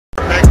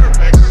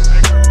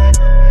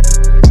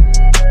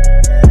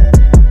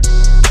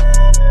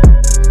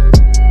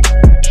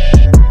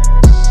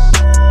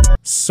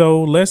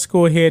So let's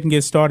go ahead and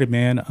get started,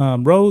 man.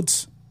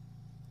 Rhodes,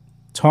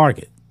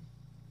 Target.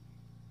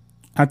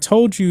 I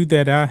told you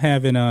that I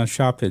haven't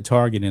shopped at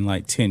Target in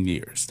like 10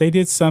 years. They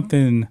did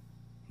something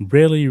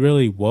really,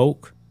 really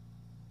woke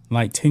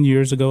like 10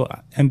 years ago.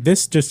 And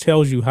this just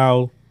tells you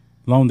how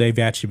long they've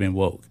actually been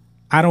woke.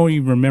 I don't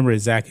even remember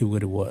exactly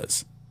what it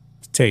was,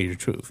 to tell you the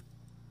truth.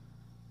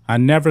 I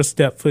never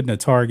stepped foot in a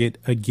Target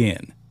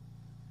again.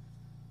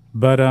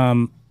 But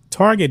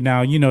Target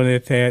now, you know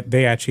that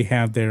they actually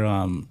have their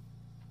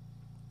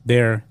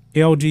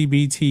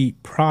LGBT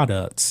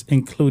products,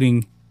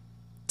 including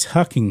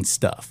tucking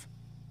stuff.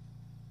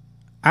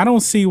 I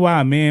don't see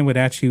why a man would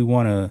actually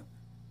want to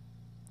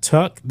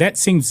tuck. That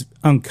seems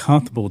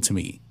uncomfortable to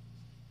me.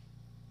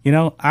 You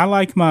know, I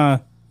like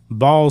my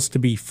balls to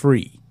be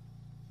free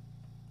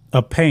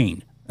of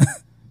pain.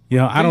 You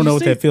know, I don't know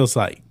what that feels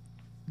like.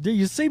 Do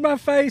you see my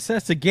face?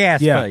 That's a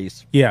gas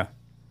face. Yeah.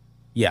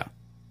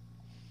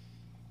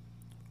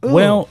 Ooh.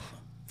 Well,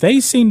 they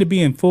seem to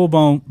be in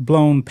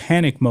full-blown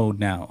panic mode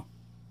now.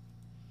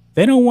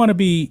 They don't want to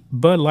be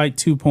Bud Light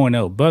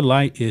 2.0. Bud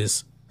Light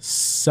is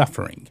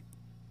suffering.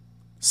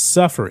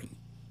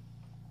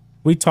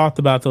 We talked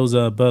about those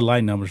Bud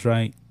Light numbers,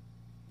 right?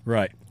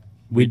 Right.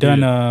 We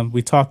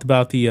talked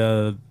about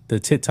the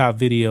TikTok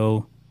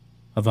video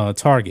of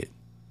Target.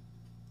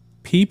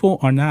 People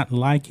are not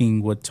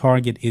liking what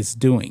Target is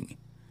doing.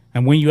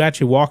 And when you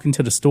actually walk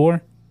into the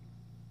store,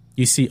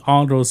 you see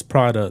all those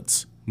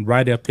products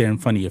right up there in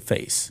front of your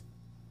face.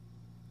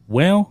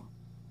 Well,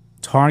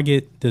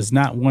 Target does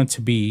not want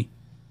to be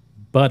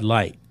Bud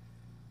Light.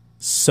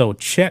 So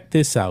check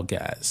this out,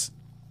 guys.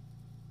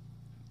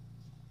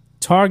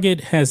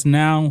 Target has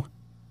now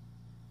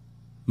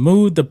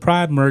moved the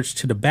Pride merch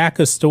to the back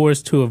of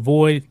stores to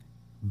avoid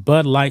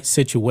Bud Light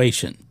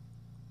situation.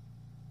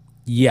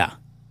 Yeah,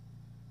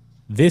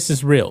 this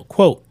is real.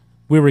 Quote,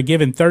 we were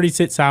given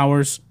 36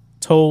 hours,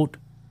 told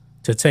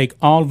to take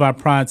all of our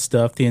Pride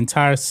stuff, the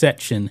entire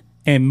section,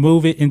 and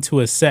move it into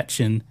a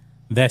section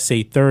that's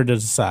a third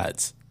of the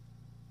size.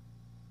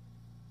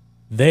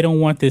 They don't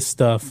want this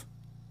stuff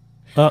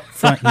up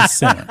front and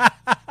center.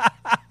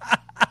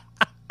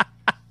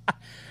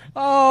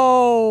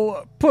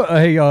 Oh,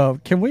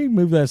 can we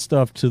move that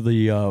stuff to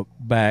the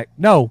back?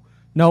 No,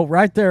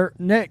 right there,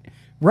 Nick,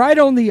 right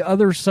on the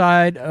other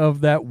side of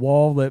that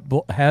wall that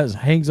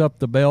hangs up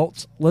the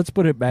belts. Let's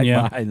put it back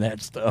behind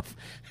that stuff.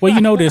 Well,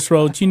 you know this,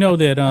 Rhodes. You know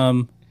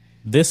that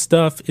this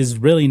stuff is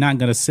really not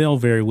going to sell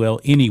very well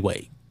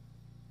anyway.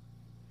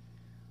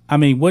 I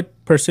mean,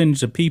 what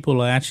percentage of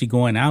people are actually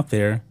going out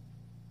there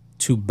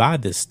to buy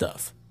this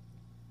stuff?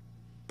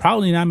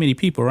 Probably not many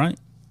people, right?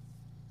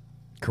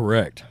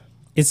 Correct.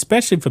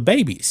 Especially for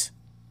babies.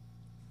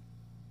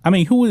 I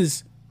mean, who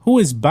is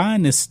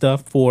buying this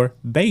stuff for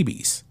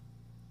babies?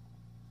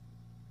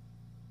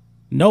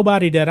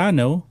 Nobody that I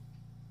know.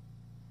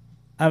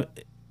 That's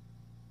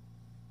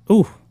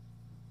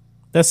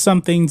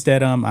some things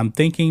that I'm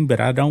thinking,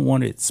 but I don't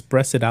want to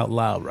express it out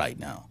loud right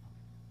now.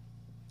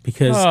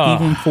 Because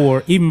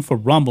even for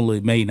Rumble,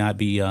 it may not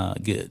be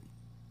good.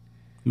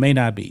 May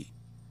not be.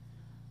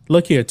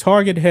 Look here,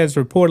 Target has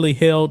reportedly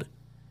held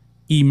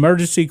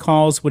emergency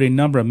calls with a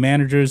number of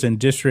managers and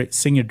district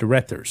senior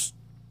directors,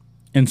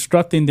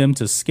 instructing them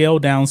to scale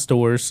down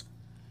stores'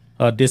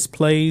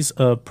 displays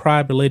of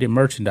Pride-related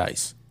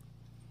merchandise.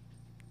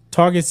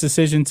 Target's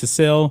decision to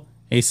sell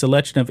a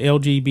selection of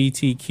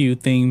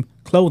LGBTQ-themed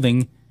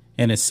clothing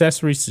and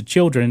accessories to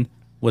children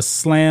was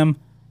slammed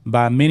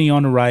by many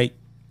on the right,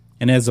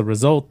 and as a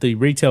result, the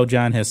retail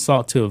giant has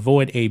sought to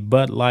avoid a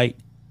Bud Light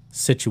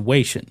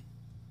situation.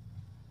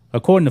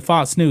 According to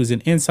Fox News,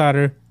 an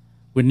insider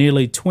with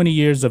nearly 20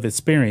 years of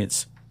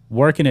experience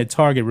working at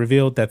Target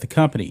revealed that the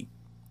company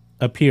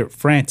appeared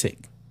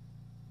frantic.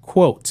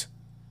 Quote,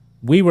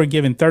 we were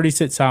given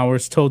 36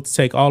 hours, told to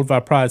take all of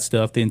our Pride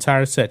stuff, the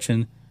entire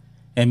section,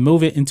 and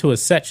move it into a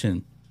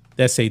section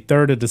that's a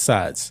third of the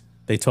size,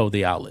 they told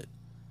the outlet.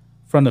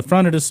 From the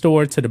front of the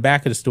store to the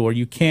back of the store,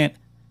 you can't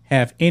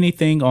have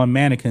anything on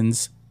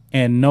mannequins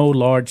and no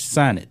large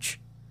signage.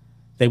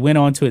 They went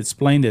on to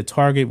explain that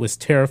Target was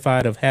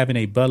terrified of having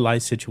a Bud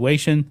Light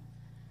situation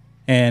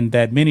and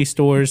that many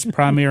stores,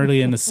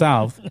 primarily in the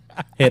South,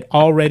 had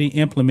already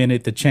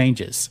implemented the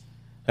changes,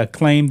 a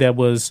claim that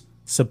was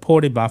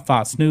supported by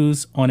Fox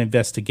News on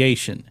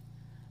investigation.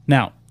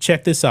 Now,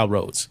 check this out,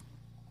 Rhodes.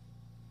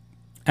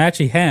 I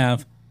actually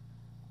have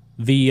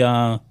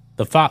the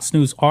Fox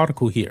News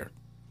article here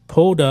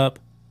pulled up,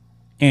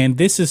 and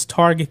this is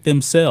Target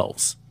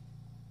themselves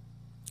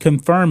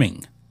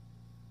confirming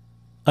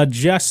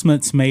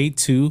adjustments made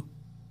to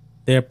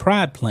their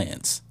Pride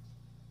plans.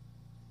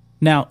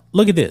 Now,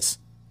 look at this.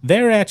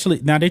 They're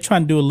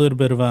trying to do a little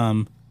bit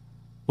of,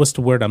 what's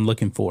the word I'm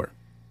looking for?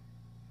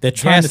 They're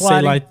trying to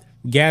say like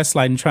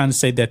gaslighting, trying to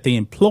say that the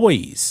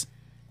employees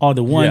are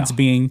the ones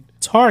being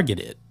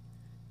targeted.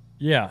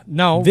 Yeah,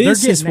 no.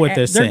 This is what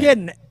they're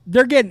saying.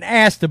 They're getting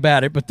asked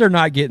about it, but they're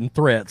not getting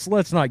threats.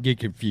 Let's not get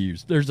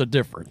confused. There's a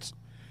difference.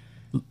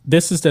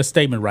 This is the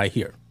statement right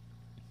here.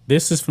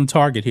 This is from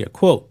Target here.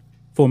 Quote,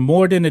 For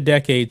more than a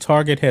decade,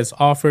 Target has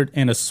offered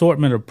an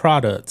assortment of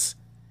products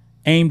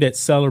aimed at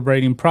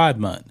celebrating Pride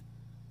Month.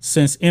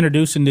 Since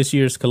introducing this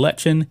year's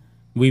collection,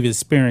 we've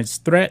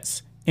experienced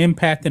threats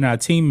impacting our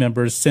team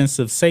members' sense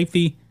of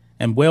safety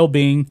and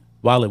well-being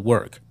while at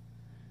work.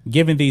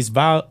 Given these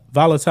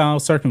volatile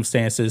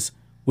circumstances,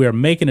 we are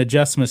making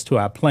adjustments to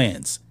our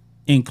plans,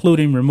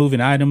 including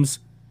removing items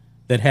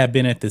that have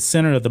been at the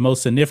center of the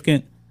most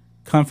significant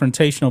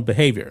confrontational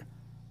behavior.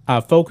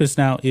 Our focus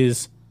now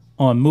is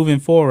on moving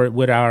forward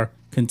with our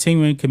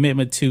continuing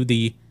commitment to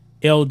the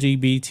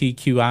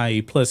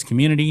LGBTQIA plus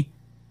community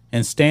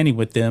and standing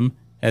with them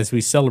as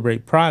we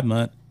celebrate Pride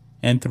Month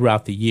and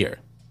throughout the year.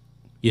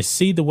 You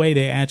see the way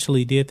they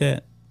actually did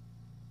that?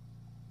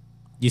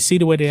 You see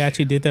the way they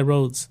actually did that,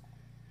 Rhodes?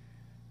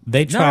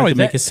 They tried to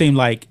make it seem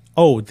like,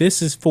 oh,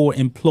 this is for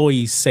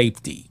employee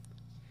safety.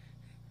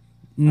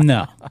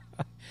 No.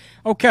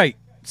 Okay,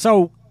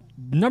 so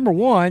number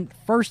one,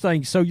 first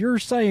thing, so you're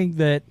saying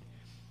that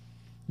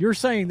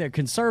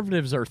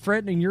conservatives are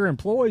threatening your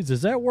employees.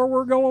 Is that where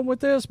we're going with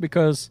this?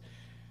 Because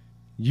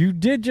you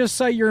did just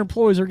say your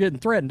employees are getting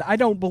threatened. I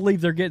don't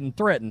believe they're getting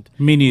threatened.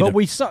 Me neither. But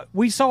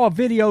we saw a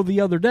video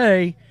the other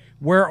day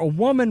where a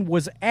woman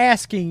was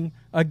asking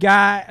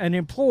an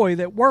employee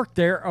that worked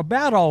there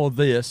about all of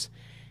this.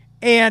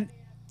 And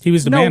he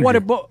was the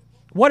manager.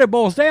 What it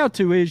boils down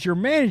to is your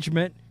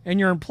management and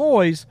your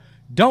employees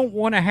don't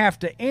want to have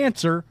to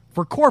answer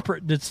for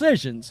corporate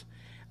decisions.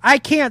 I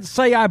can't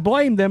say I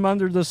blame them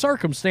under the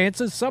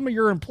circumstances. Some of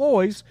your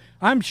employees,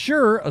 I'm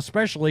sure,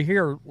 especially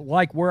here,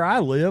 like where I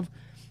live,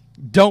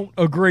 don't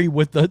agree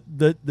with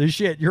the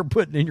shit you're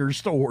putting in your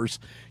stores,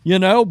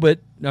 but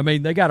I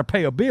mean, they got to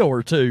pay a bill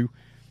or two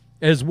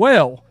as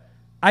well.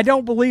 I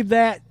don't believe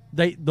that.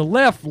 The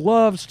left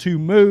loves to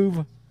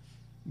move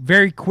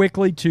very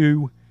quickly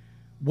to,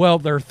 well,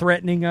 they're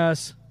threatening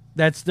us.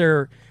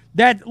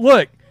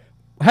 Look,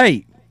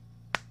 hey,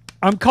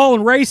 I'm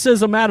calling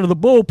racism out of the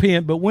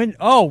bullpen, but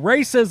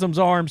racism's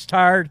arm's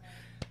tired.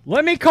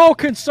 Let me call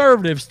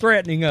conservatives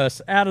threatening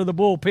us out of the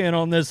bullpen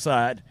on this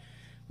side.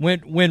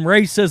 When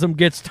racism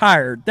gets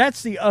tired,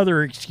 that's the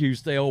other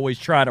excuse they always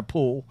try to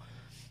pull.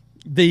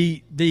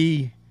 I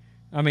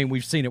mean,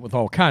 we've seen it with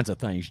all kinds of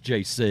things,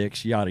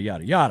 J6, yada,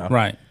 yada, yada.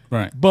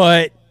 Right.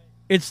 But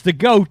it's the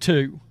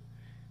go-to.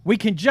 We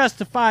can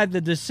justify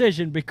the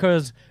decision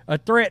because a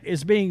threat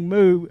is being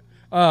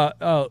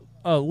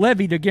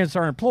levied against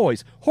our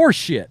employees.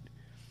 Horseshit.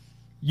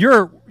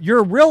 You're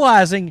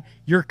realizing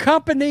your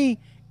company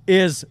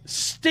is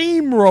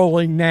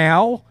steamrolling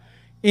now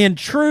in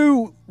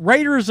true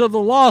Raiders of the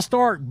Lost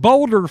Ark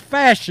Boulder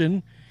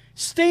fashion,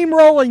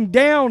 steamrolling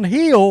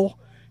downhill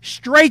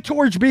straight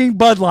towards being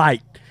Bud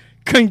Light.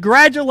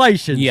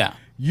 Congratulations. Yeah.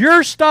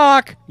 Your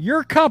stock,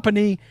 your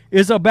company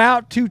is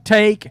about to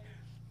take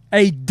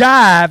a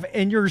dive,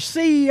 and your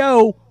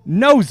CEO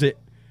knows it.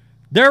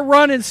 They're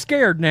running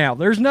scared now.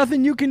 There's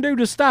nothing you can do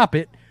to stop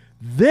it.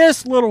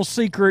 This little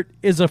secret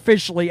is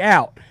officially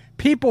out.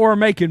 People are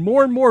making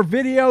more and more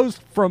videos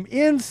from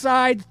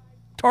inside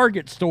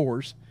Target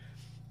stores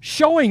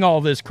showing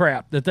all this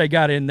crap that they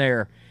got in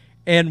there.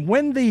 And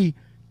when the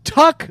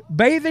Tuck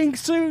bathing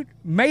suit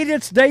made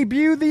its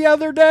debut the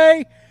other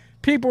day,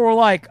 people were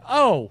like,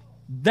 oh,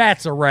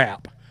 that's a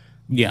wrap.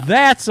 Yeah.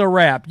 That's a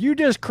wrap. You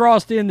just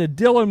crossed into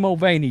Dylan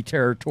Mulvaney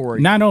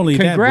territory. Not only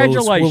that,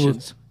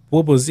 congratulations.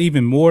 What was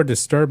even more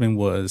disturbing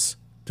was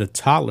the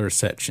toddler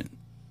section.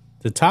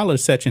 The toddler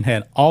section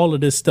had all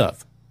of this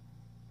stuff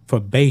for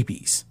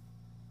babies.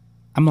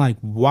 I'm like,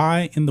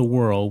 why in the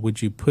world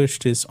would you push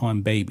this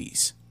on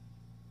babies?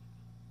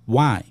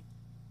 Why?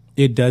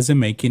 It doesn't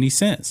make any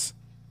sense.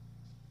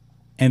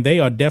 And they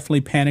are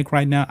definitely panicked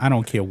right now. I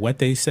don't care what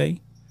they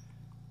say.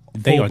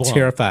 They are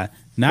terrified.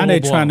 Now they're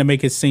trying to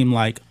make it seem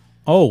like,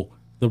 oh,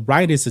 the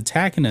right is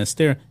attacking us.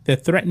 They're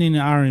threatening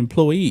our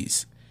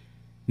employees.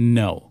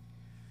 No.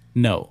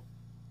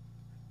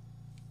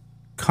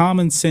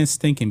 Common sense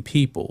thinking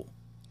people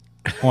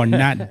are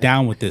not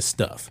down with this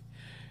stuff.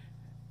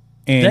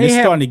 And it's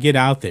starting to get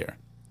out there.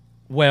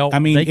 Well, I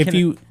mean,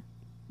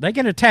 they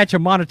can attach a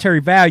monetary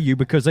value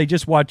because they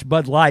just watch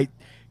Bud Light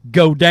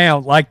go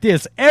down like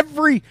this.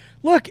 Every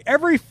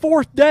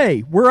fourth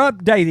day we're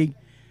updating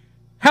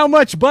how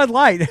much Bud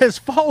Light has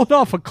fallen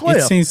off a cliff.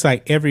 It seems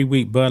like every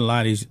week Bud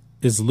Light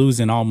is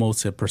losing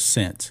almost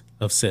 1%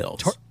 of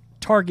sales.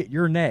 Target,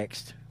 you're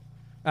next.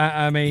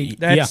 I mean,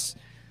 that's...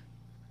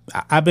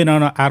 Yeah. I've been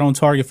out on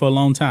Target for a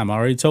long time. I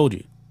already told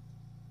you.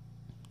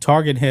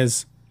 Target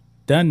has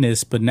done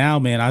this, but now,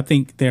 man, I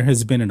think there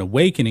has been an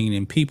awakening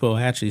and people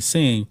are actually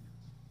saying,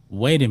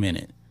 wait a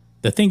minute.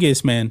 The thing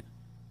is, man,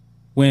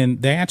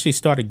 when they actually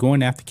started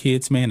going after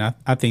kids, man,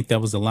 I think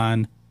that was the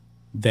line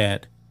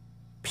that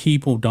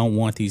people don't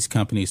want these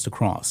companies to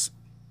cross,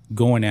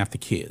 going after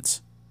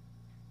kids.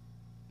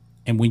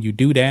 And when you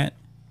do that,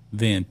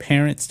 then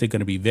parents, they're going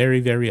to be very,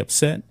 very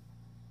upset.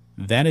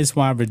 That is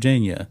why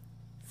Virginia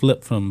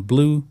flipped from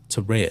blue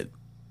to red,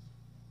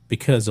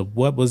 because of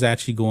what was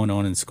actually going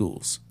on in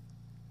schools.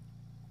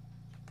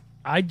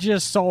 I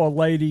just saw a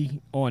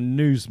lady on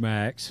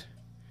Newsmax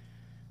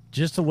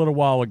just a little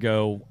while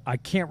ago. I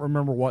can't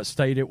remember what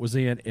state it was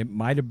in. It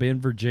might have been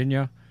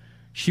Virginia.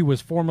 She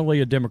was formerly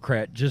a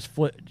Democrat.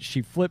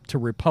 She flipped to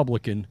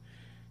Republican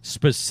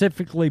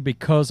specifically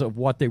because of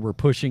what they were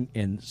pushing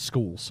in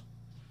schools.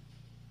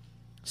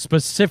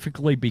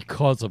 Specifically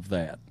because of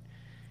that.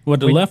 Well,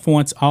 the left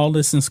wants all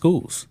this in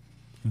schools.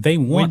 They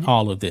want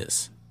all of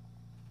this.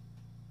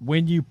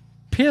 When you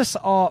piss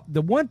off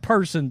the one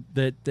person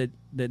that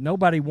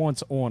nobody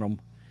wants on them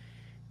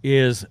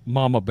is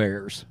mama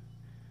bears.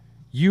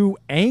 You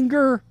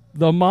anger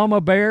the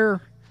mama bear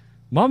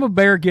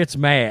gets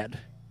mad.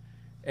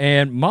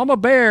 And Mama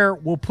Bear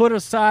will put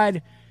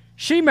aside,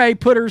 she may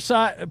put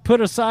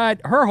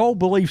aside her whole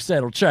belief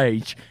set will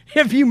change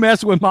if you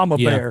mess with Mama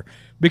Bear,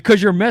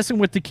 because you're messing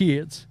with the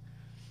kids.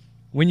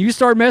 When you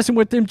start messing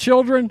with them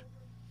children,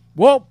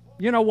 well,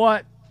 you know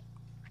what?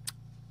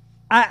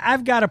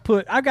 I've got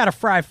to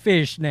fry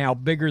fish now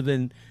bigger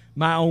than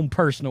my own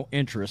personal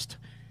interest.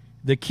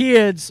 The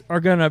kids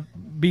are going to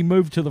be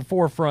moved to the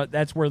forefront.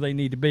 That's where they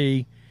need to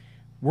be.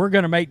 We're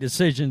going to make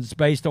decisions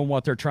based on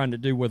what they're trying to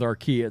do with our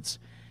kids.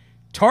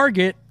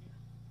 Target,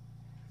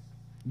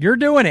 you're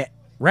doing it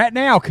right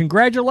now.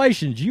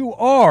 Congratulations. You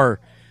are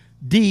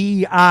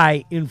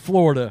DEI in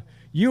Florida.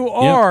 You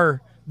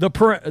are the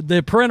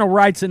parental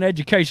rights and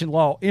education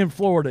law in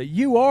Florida.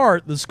 You are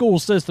the school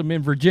system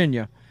in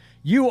Virginia.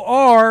 You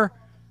are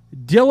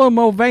Dylan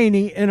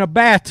Mulvaney in a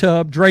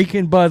bathtub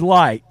drinking Bud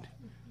Light.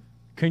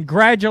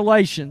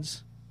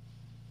 Congratulations.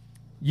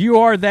 You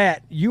are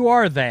that. You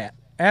are that.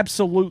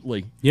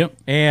 Absolutely. Yep.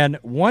 And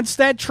once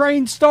that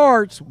train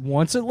starts,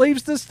 once it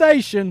leaves the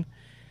station,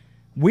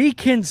 we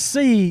can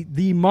see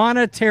the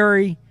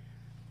monetary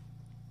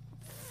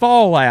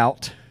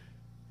fallout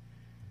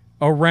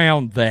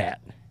around that.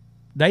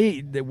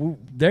 They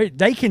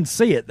can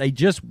see it. They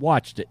just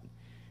watched it,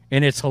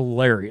 and it's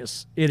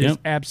hilarious. It is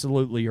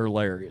absolutely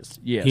hilarious.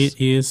 Yes. It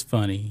is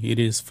funny. It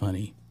is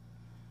funny.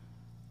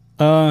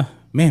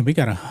 Man, we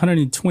got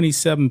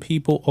 127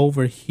 people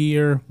over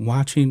here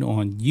watching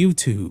on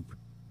YouTube.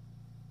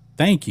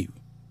 Thank you.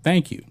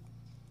 Thank you.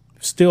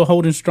 Still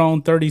holding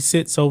strong,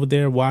 36 over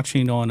there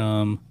watching on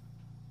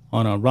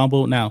a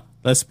Rumble. Now,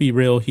 let's be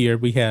real here.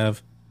 We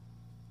have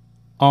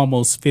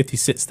almost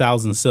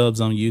 56,000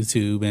 subs on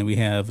YouTube, and we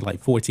have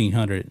like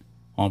 1,400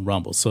 on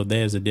Rumble. So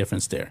there's a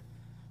difference there.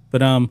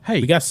 But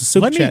hey, we got some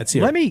super chats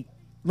here. Let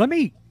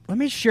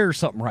me share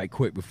something right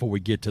quick before we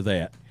get to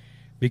that,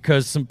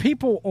 because some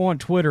people on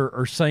Twitter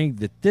are saying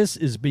that this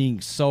is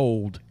being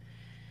sold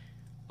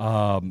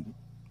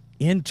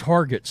in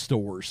Target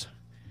stores,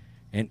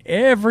 and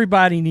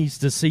everybody needs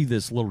to see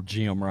this little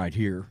gem right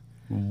here.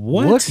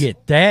 What? Look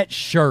at that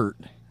shirt.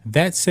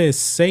 That says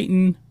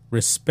Satan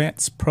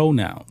respects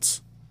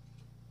pronouns.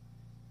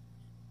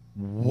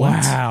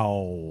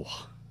 Wow.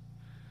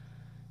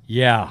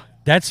 Yeah,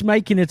 that's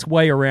making its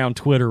way around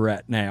Twitter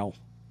right now.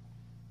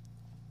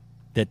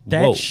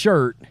 That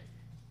shirt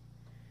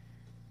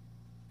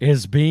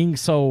is being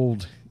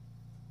sold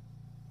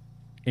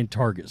in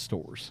Target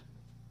stores.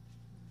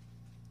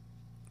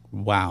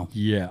 Wow.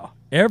 Yeah.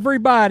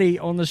 Everybody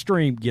on the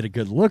stream, get a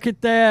good look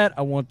at that.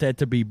 I want that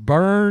to be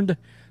burned.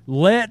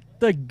 Let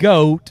the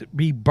goat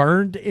be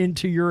burned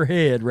into your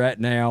head right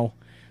now.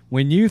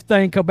 When you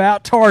think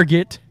about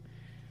Target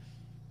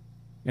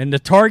and the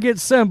Target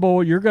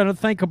symbol, you're going to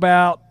think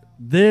about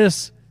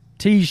this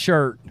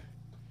T-shirt.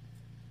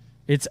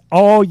 It's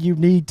all you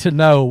need to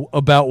know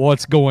about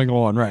what's going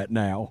on right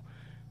now.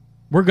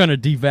 We're going to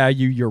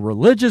devalue your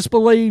religious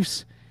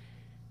beliefs,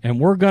 and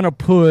we're going to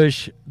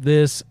push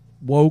this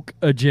woke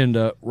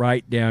agenda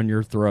right down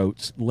your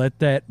throats. Let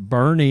that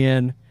burn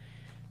in.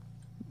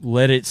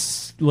 Let it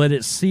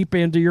seep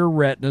into your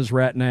retinas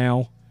right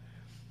now,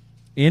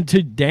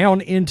 down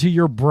into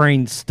your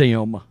brain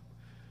stem.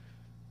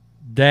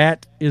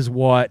 That is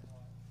what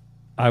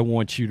I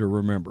want you to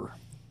remember.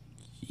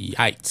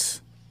 Yikes.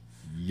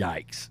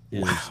 Yikes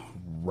is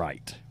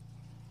right.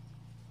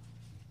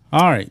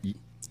 All right.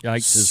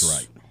 Yikes is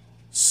right.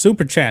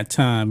 Super chat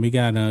time. We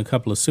got a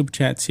couple of super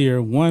chats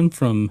here. One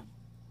from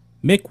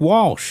Mick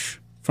Walsh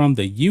from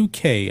the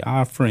UK,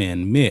 our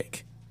friend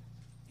Mick.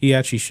 He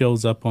actually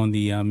shows up on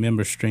the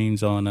member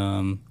streams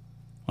on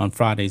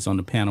Fridays on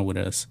the panel with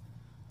us.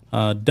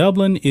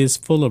 Dublin is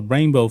full of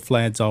rainbow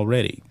flags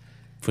already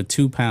for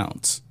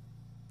 £2.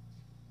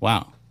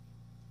 Wow.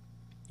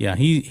 Yeah,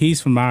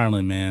 he's from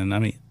Ireland, man. I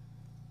mean,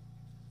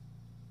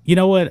 you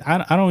know what?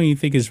 I don't even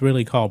think it's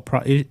really called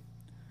Pride.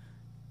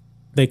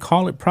 They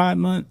call it Pride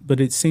Month, but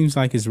it seems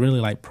like it's really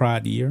like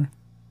Pride Year.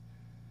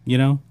 You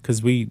know,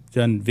 because we've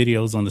done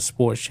videos on the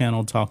sports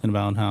channel talking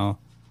about how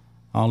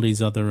all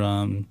these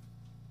other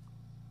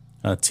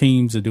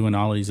teams are doing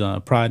all these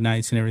Pride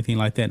nights and everything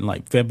like that in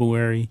like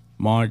February,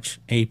 March,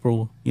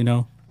 April, you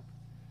know.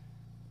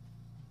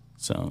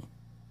 So.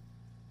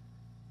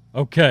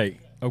 Okay.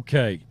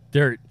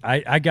 There,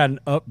 I got an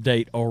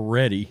update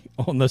already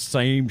on the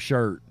same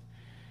shirt.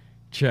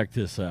 Check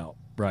this out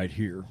right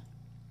here.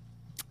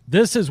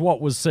 This is what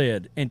was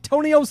said.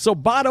 Antonio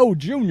Sabato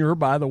Jr.,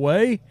 by the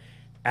way,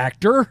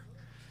 actor,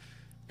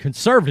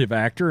 conservative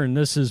actor, and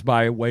this is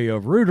by way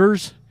of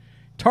Reuters.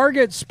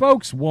 Target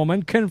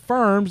spokeswoman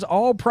confirms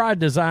all Pride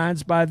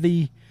designs by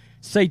the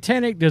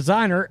Satanic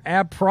designer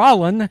Ab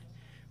Prolin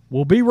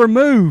will be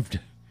removed.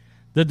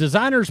 The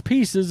designer's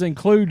pieces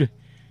include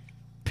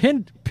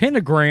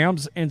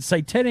pentagrams and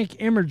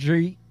satanic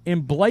imagery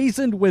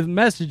emblazoned with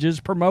messages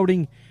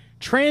promoting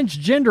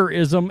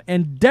transgenderism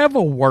and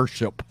devil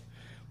worship.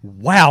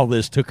 Wow,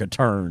 this took a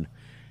turn.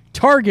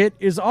 Target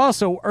is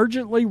also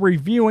urgently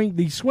reviewing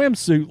the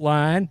swimsuit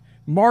line,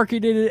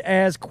 marketed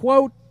as,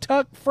 quote,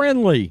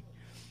 tuck-friendly,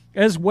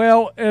 as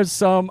well as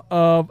some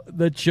of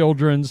the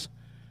children's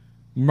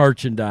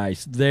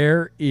merchandise.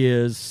 There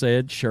is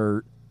said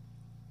shirt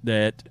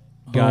that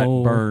got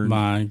burned. Oh,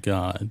 my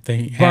God.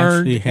 They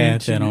actually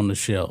had that on the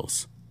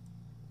shelves.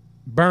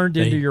 Burned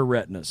into your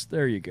retinas.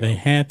 There you go. They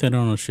had that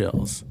on the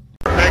shelves.